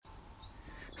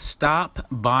Stop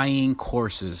buying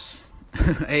courses.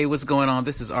 Hey, what's going on?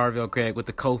 This is Arvell Craig with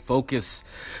the Co-Focus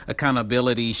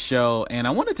Accountability Show. And I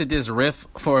wanted to just riff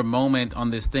for a moment on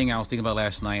this thing I was thinking about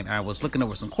last night. I was looking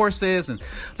over some courses and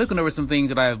looking over some things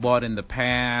that I have bought in the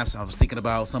past. I was thinking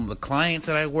about some of the clients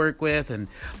that I work with, and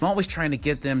I'm always trying to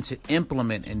get them to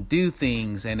implement and do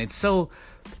things. And it's so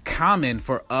common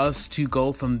for us to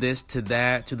go from this to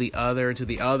that to the other to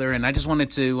the other. And I just wanted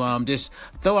to just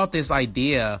throw out this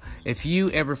idea. If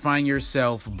you ever find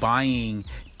yourself buying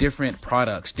different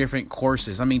products, different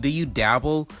courses, I mean, do you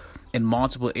dabble in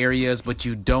multiple areas, but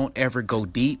you don't ever go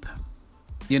deep?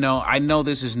 You know, I know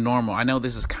this is normal. I know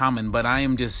this is common, but I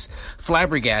am just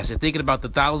flabbergasted thinking about the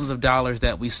thousands of dollars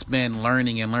that we spend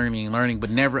learning, but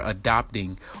never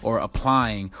adopting or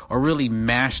applying or really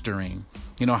mastering.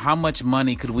 You know, how much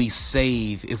money could we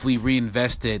save if we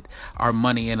reinvested our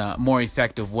money in a more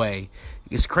effective way?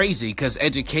 It's crazy because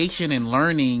education and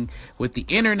learning with the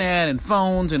internet and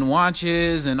phones and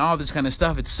watches and all this kind of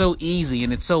stuff, it's so easy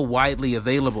and it's so widely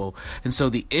available. And so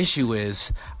the issue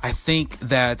is, I think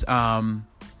that,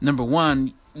 number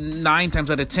one, 9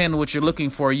 times out of 10, what you're looking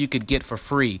for, you could get for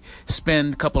free.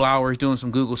 Spend a couple hours doing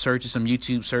some Google searches, some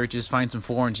YouTube searches, find some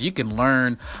forums. You can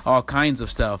learn all kinds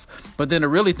of stuff. But then the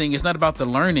really thing, it's not about the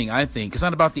learning, I think. It's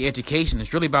not about the education.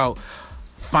 It's really about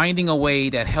finding a way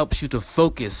that helps you to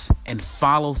focus and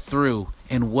follow through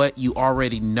in what you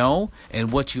already know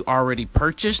and what you already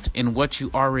purchased and what you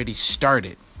already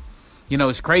started. You know,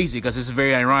 it's crazy because it's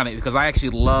very ironic because I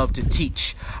actually love to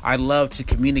teach. I love to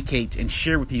communicate and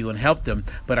share with people and help them.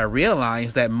 But I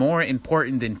realize that more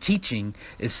important than teaching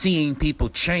is seeing people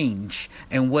change.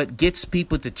 And what gets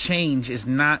people to change is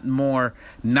not more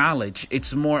knowledge.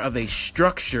 It's more of a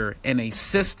structure and a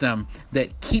system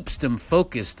that keeps them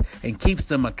focused and keeps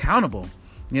them accountable,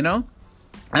 you know?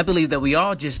 I believe that we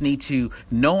all just need to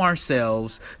know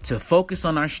ourselves, to focus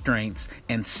on our strengths,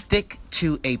 and stick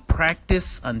to a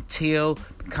practice until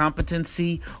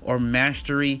competency or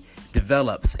mastery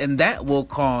develops. And that will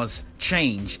cause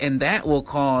change, and that will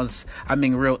cause,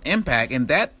 real impact. And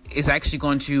that is actually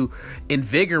going to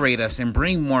invigorate us and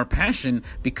bring more passion,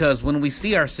 because when we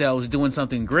see ourselves doing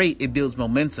something great, it builds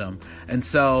momentum. And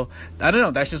so, I don't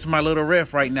know, that's just my little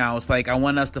riff right now. It's like I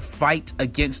want us to fight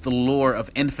against the lure of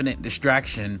infinite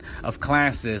distraction, of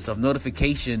classes, of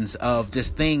notifications, of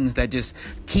just things that just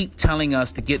keep telling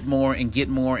us to get more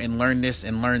and learn this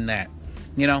and learn that,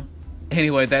 you know?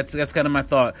 Anyway, that's kind of my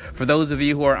thought. For those of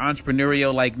you who are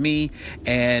entrepreneurial like me,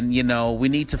 and, you know, we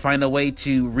need to find a way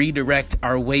to redirect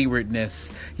our waywardness,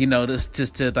 you know,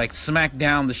 to like smack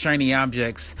down the shiny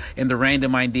objects and the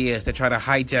random ideas that try to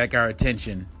hijack our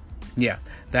attention. Yeah,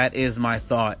 that is my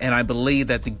thought. And I believe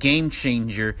that the game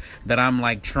changer that I'm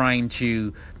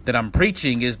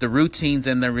preaching is the routines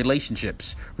and the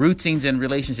relationships. Routines and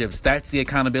relationships. That's the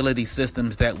accountability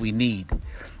systems that we need.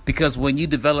 Because when you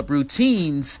develop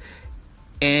routines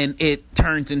and it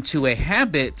turns into a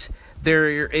habit, there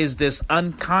is this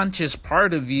unconscious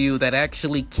part of you that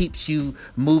actually keeps you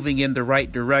moving in the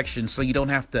right direction, so you don't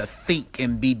have to think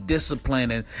and be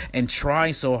disciplined and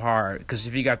try so hard. Because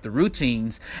if you got the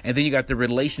routines and then you got the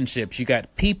relationships, you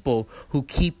got people who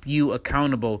keep you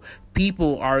accountable.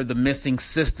 People are the missing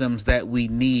systems that we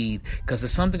need, because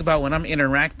there's something about when I'm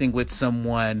interacting with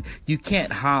someone, you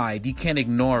can't hide, you can't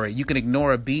ignore it. You can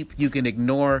ignore a beep, you can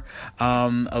ignore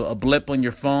a blip on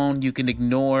your phone, you can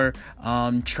ignore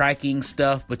tracking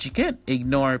stuff, but you can't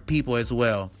ignore people as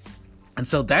well. And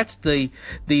so that's the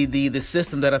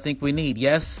system that I think we need.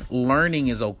 Yes, learning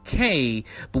is okay,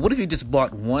 but what if you just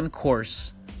bought one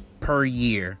course per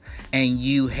year and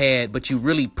you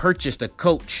really purchased a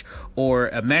coach or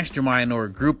a mastermind or a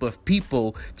group of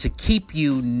people to keep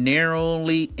you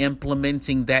narrowly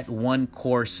implementing that one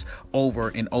course over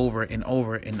and over and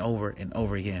over and over and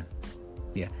over again?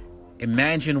 Yeah.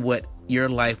 Imagine what your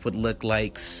life would look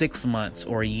like 6 months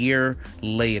or a year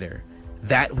later.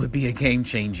 That would be a game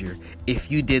changer if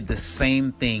you did the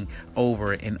same thing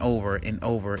over and over and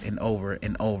over and over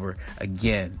and over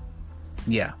again.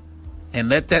 Yeah. And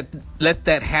let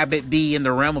that habit be in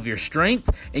the realm of your strength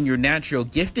and your natural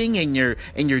gifting and your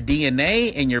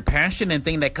DNA and your passion and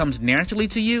thing that comes naturally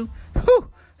to you. Whew.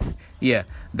 Yeah,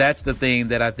 that's the thing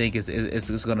that I think is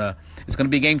gonna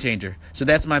be a game changer. So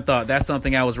that's my thought. That's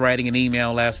something I was writing an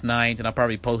email last night, and I'll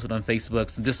probably post it on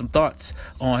Facebook. So just some thoughts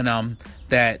on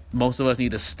that most of us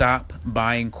need to stop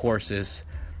buying courses.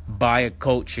 Buy a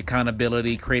coach,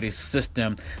 accountability, create a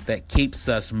system that keeps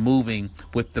us moving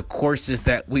with the courses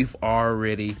that we've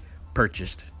already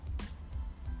purchased.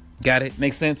 Got it?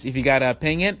 Makes sense. If you got an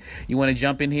opinion, you want to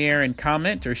jump in here and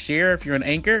comment or share. If you're an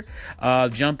anchor,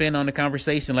 jump in on the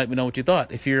conversation. Let me know what you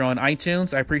thought. If you're on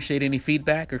iTunes, I appreciate any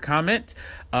feedback or comment.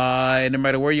 And no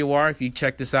matter where you are, if you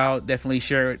check this out, definitely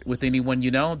share it with anyone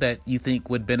you know that you think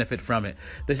would benefit from it.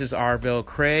 This is Arvell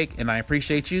Craig, and I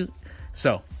appreciate you.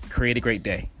 So create a great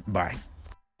day. Bye.